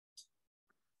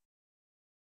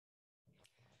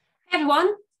Hey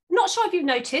everyone, not sure if you've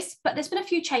noticed, but there's been a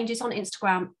few changes on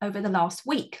Instagram over the last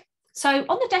week. So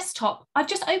on the desktop, I've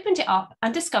just opened it up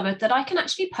and discovered that I can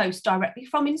actually post directly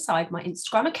from inside my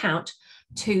Instagram account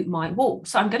to my wall.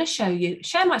 So I'm going to show you,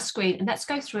 share my screen, and let's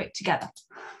go through it together.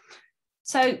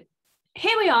 So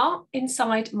here we are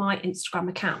inside my Instagram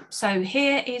account. So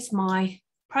here is my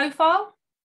profile.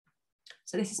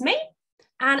 So this is me.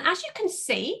 And as you can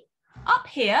see, up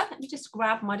here, let me just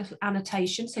grab my little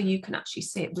annotation so you can actually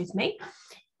see it with me,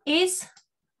 is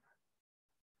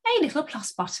a little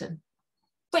plus button,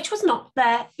 which was not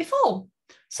there before.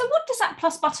 So what does that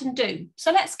plus button do?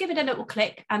 So let's give it a little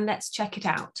click and let's check it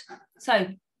out. So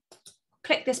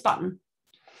click this button,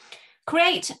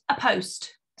 create a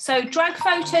post. So drag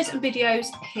photos and videos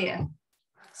here.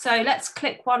 So let's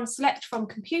click one, select from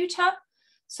computer.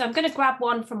 So I'm going to grab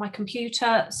one from my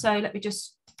computer. So let me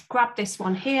just grab this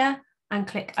one here and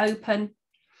click open.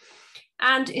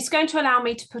 And it's going to allow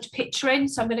me to put a picture in.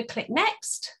 So I'm going to click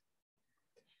next.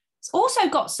 It's also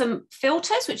got some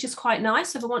filters, which is quite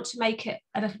nice. If I want to make it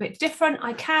a little bit different,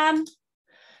 I can.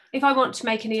 If I want to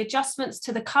make any adjustments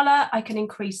to the color, I can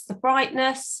increase the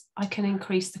brightness. I can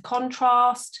increase the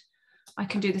contrast. I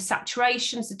can do the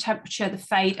saturations, the temperature, the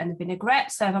fade, and the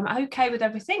vinaigrette. So if I'm okay with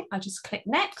everything, I just click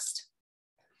next.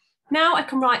 Now I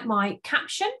can write my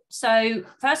caption. So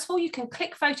first of all, you can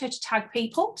click photo to tag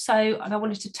people. So if I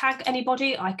wanted to tag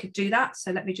anybody, I could do that.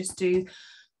 So let me just do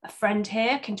a friend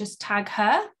here, can just tag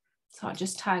her. So I'll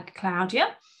just tag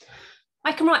Claudia.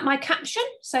 I can write my caption.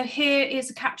 So here is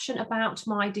a caption about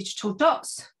my digital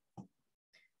dots.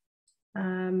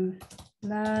 Learn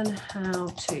how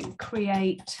to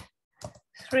create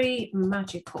 3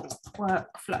 magical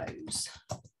workflows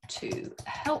to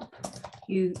help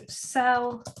you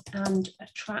sell and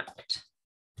attract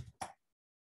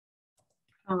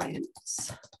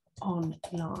clients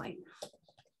online.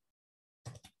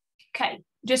 Okay,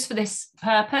 just for this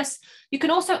purpose. You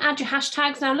can also add your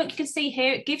hashtags. Now look, you can see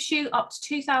here, it gives you up to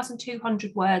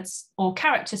 2,200 words or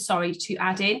characters, sorry, to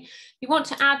add in. If you want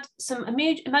to add some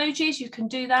emojis, you can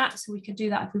do that. So we can do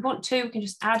that if we want to. We can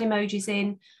just add emojis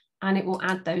in, and it will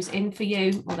add those in for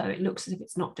you, although it looks as if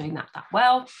it's not doing that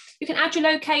well. You can add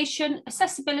your location,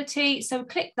 accessibility, so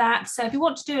click that. So if you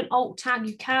want to do an alt tag,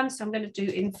 you can. So I'm going to do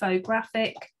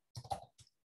infographic,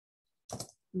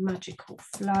 magical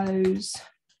flows.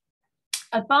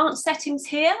 Advanced settings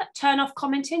here, turn off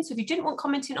commenting. So if you didn't want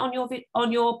commenting on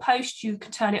your post, you can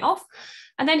turn it off.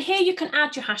 And then here you can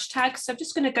add your hashtags. So I'm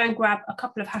just going to go and grab a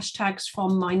couple of hashtags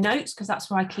from my notes because that's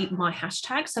where I keep my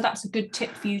hashtags. So that's a good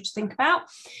tip for you to think about.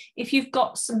 If you've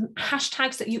got some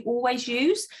hashtags that you always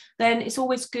use, then it's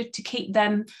always good to keep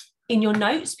them in your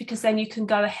notes because then you can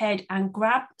go ahead and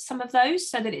grab some of those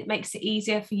so that it makes it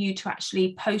easier for you to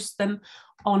actually post them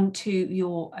onto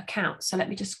your account. So let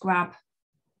me just grab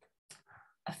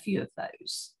a few of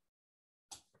those.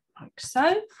 Like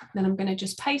so, then I'm going to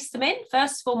just paste them in.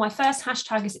 First of all, my first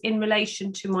hashtag is in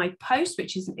relation to my post,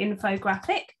 which is an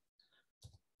infographic.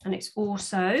 And it's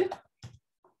also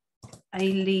a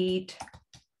lead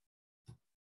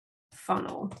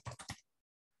funnel.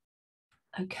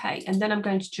 Okay, and then I'm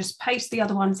going to just paste the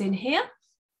other ones in here.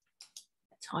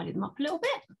 Tidy them up a little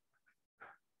bit.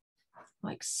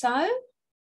 Like so.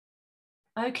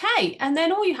 Okay, and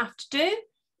then all you have to do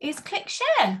is click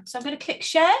share. So I'm going to click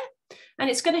share. And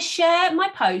it's going to share my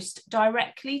post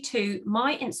directly to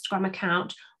my Instagram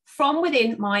account from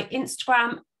within my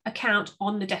Instagram account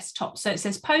on the desktop. So it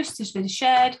says post has been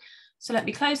shared. So let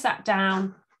me close that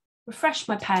down, refresh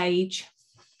my page.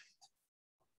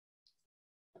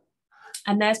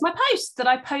 And there's my post that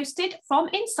I posted from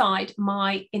inside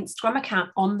my Instagram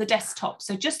account on the desktop.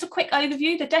 So just a quick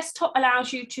overview, the desktop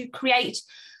allows you to create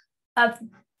a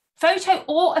photo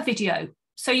or a video.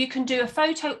 So you can do a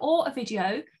photo or a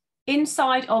video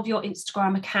inside of your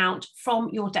Instagram account from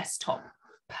your desktop.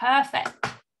 Perfect.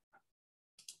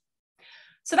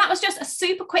 So that was just a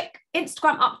super quick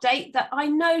Instagram update that I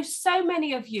know so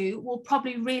many of you will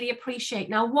probably really appreciate.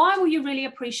 Now, why will you really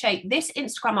appreciate this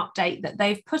Instagram update that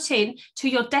they've put in to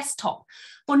your desktop?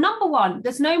 Well, number one,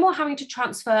 there's no more having to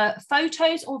transfer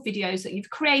photos or videos that you've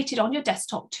created on your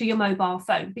desktop to your mobile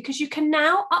phone because you can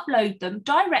now upload them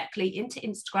directly into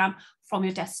Instagram from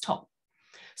your desktop.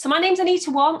 So my name's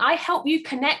Anita Wong. I help you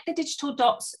connect the digital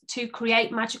dots to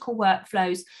create magical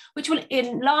workflows, which will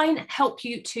in line help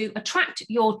you to attract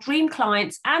your dream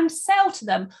clients and sell to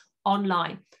them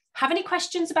online. Have any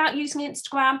questions about using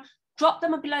Instagram? Drop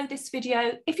them below this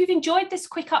video. If you've enjoyed this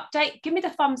quick update, give me the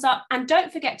thumbs up and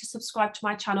don't forget to subscribe to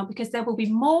my channel because there will be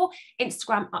more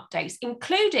Instagram updates,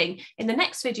 including in the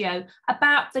next video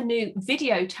about the new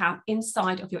video tab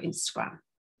inside of your Instagram.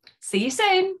 See you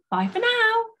soon. Bye for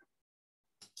now.